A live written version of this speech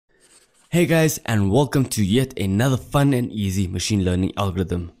Hey guys, and welcome to yet another fun and easy machine learning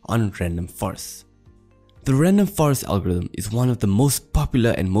algorithm on random forests. The random forest algorithm is one of the most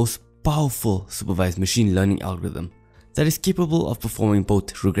popular and most powerful supervised machine learning algorithm that is capable of performing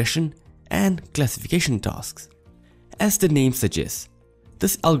both regression and classification tasks. As the name suggests,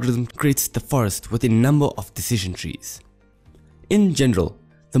 this algorithm creates the forest with a number of decision trees. In general,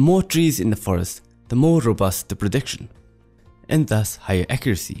 the more trees in the forest, the more robust the prediction, and thus higher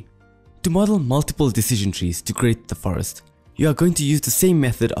accuracy. To model multiple decision trees to create the forest, you are going to use the same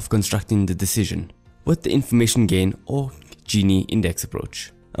method of constructing the decision with the information gain or Gini index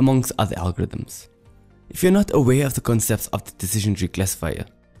approach, amongst other algorithms. If you're not aware of the concepts of the decision tree classifier,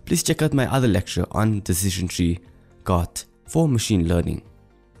 please check out my other lecture on decision tree GOT for machine learning.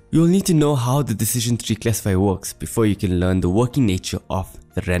 You will need to know how the decision tree classifier works before you can learn the working nature of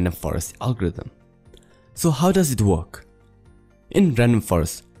the random forest algorithm. So how does it work? In random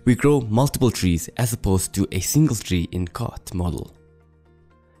forest, we grow multiple trees as opposed to a single tree in GOT model.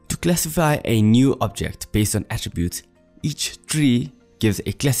 To classify a new object based on attributes, each tree gives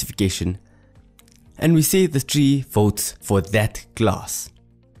a classification, and we say the tree votes for that class.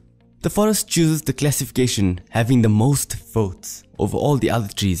 The forest chooses the classification having the most votes over all the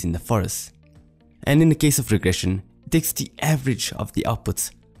other trees in the forest. And in the case of regression, it takes the average of the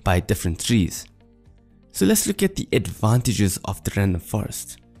outputs by different trees. So let's look at the advantages of the random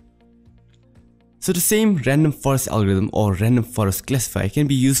forest. So the same random forest algorithm or random forest classifier can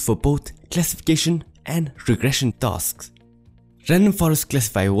be used for both classification and regression tasks. Random forest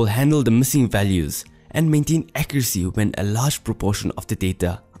classifier will handle the missing values and maintain accuracy when a large proportion of the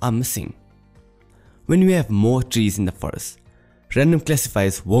data are missing. When we have more trees in the forest, random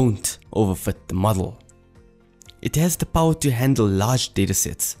classifiers won't overfit the model. It has the power to handle large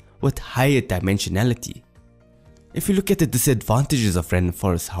datasets with higher dimensionality. If you look at the disadvantages of random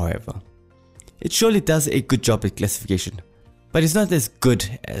forest, however, it surely does a good job at classification, but it's not as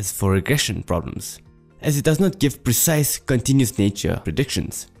good as for regression problems, as it does not give precise continuous nature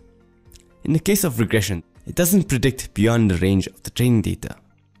predictions. In the case of regression, it doesn't predict beyond the range of the training data,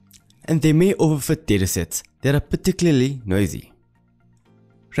 and they may overfit datasets that are particularly noisy.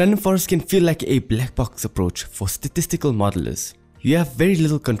 Random forest can feel like a black box approach for statistical modelers. You have very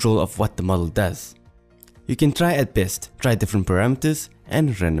little control of what the model does. You can try different parameters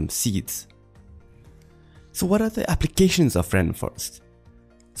and random seeds. So what are the applications of random forest?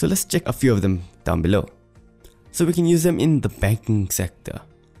 So let's check a few of them down below. So we can use them in the banking sector.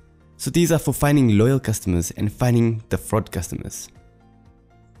 So these are for finding loyal customers and finding the fraud customers.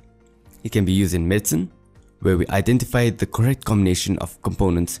 It can be used in medicine, where we identify the correct combination of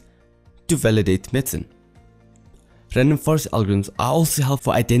components to validate medicine. Random forest algorithms are also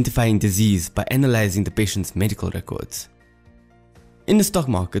helpful for identifying disease by analyzing the patient's medical records. In the stock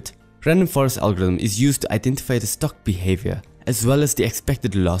market, random forest algorithm is used to identify the stock behavior as well as the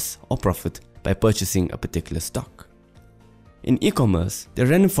expected loss or profit by purchasing a particular stock. In e-commerce, the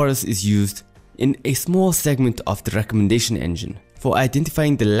random forest is used in a small segment of the recommendation engine for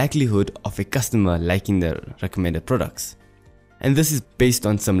identifying the likelihood of a customer liking the recommended products. And this is based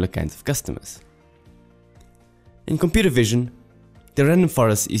on similar kinds of customers. In computer vision, the random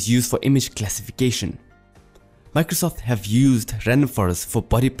forest is used for image classification. Microsoft have used random forest for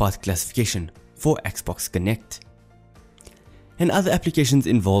body part classification for Xbox Connect. And other applications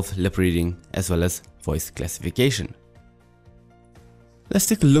involve lip reading as well as voice classification. Let's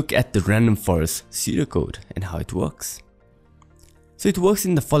take a look at the random forest pseudocode and how it works. So it works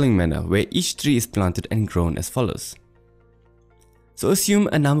in the following manner, where each tree is planted and grown as follows. So assume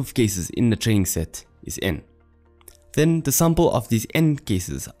a number of cases in the training set is n. Then the sample of these n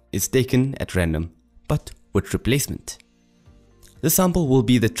cases is taken at random, but with replacement. The sample will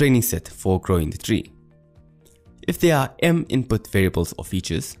be the training set for growing the tree. If there are m input variables or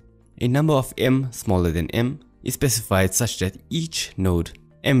features, a number of m smaller than m is specified such that each node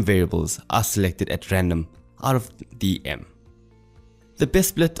m variables are selected at random out of the m. The best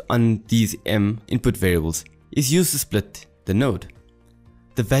split on these m input variables is used to split the node.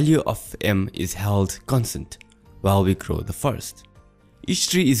 The value of m is held constant while we grow the forest. Each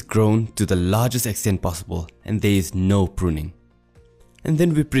tree is grown to the largest extent possible and there is no pruning. And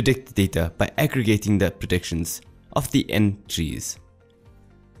then we predict the data by aggregating the predictions of the n trees,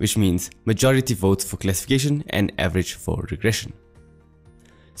 which means majority votes for classification and average for regression.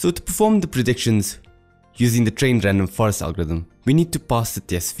 So to perform the predictions using the trained random forest algorithm, we need to pass the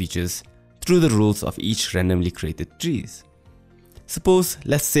test features through the rules of each randomly created trees. Suppose,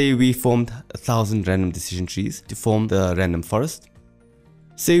 let's say we formed 1,000 random decision trees to form the random forest.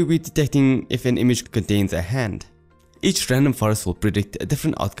 Say we're detecting if an image contains a hand. Each random forest will predict a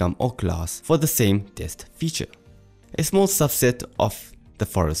different outcome or class for the same test feature. A small subset of the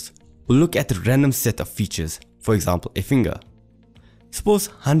forest will look at a random set of features, for example a finger. Suppose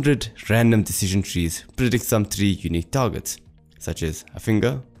 100 random decision trees predict some 3 unique targets, such as a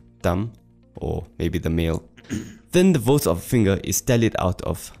finger, thumb, or maybe the male. Then the votes of a finger is tallied out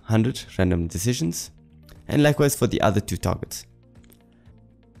of 100 random decisions, and likewise for the other 2 targets.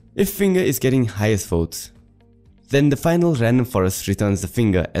 If finger is getting highest votes, then the final random forest returns the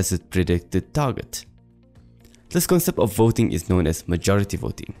finger as its predicted target. This concept of voting is known as majority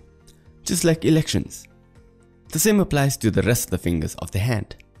voting, just like elections. The same applies to the rest of the fingers of the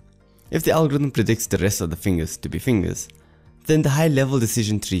hand. If the algorithm predicts the rest of the fingers to be fingers, then the high-level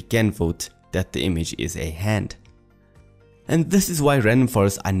decision tree can vote that the image is a hand. And this is why random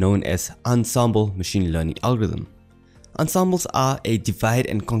forests are known as ensemble machine learning algorithm. Ensembles are a divide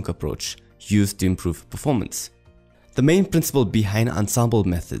and conquer approach used to improve performance. The main principle behind ensemble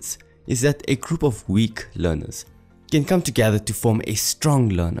methods is that a group of weak learners can come together to form a strong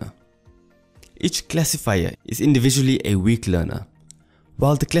learner. Each classifier is individually a weak learner,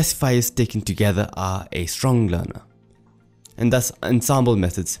 while the classifiers taken together are a strong learner. And thus ensemble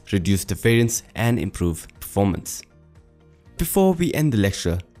methods reduce the variance and improve performance. Before we end the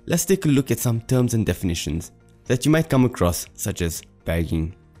lecture, let's take a look at some terms and definitions that you might come across, such as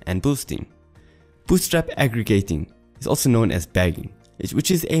bagging and boosting. Bootstrap aggregating is also known as bagging,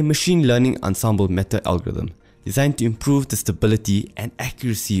 which is a machine learning ensemble meta algorithm designed to improve the stability and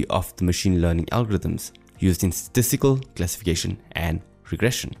accuracy of the machine learning algorithms used in statistical classification and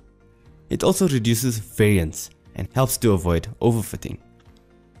regression. It also reduces variance and helps to avoid overfitting.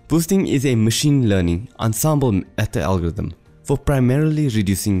 Boosting is a machine learning ensemble meta algorithm for primarily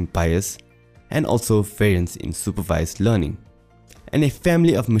reducing bias and also variance in supervised learning, and a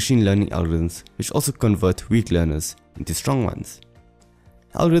family of machine learning algorithms which also convert weak learners into strong ones.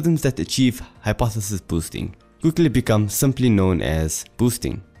 Algorithms that achieve hypothesis boosting quickly become simply known as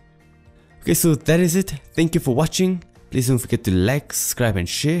boosting. Okay, so that is it. Thank you for watching. Please don't forget to like, subscribe and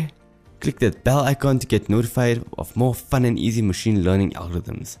share. Click that bell icon to get notified of more fun and easy machine learning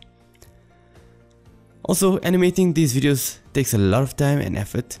algorithms. Also, animating these videos takes a lot of time and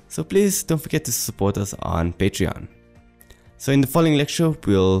effort, so please don't forget to support us on Patreon. So in the following lecture,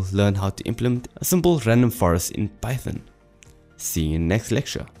 we'll learn how to implement a simple random forest in Python. See you in the next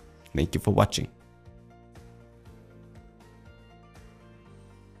lecture. Thank you for watching.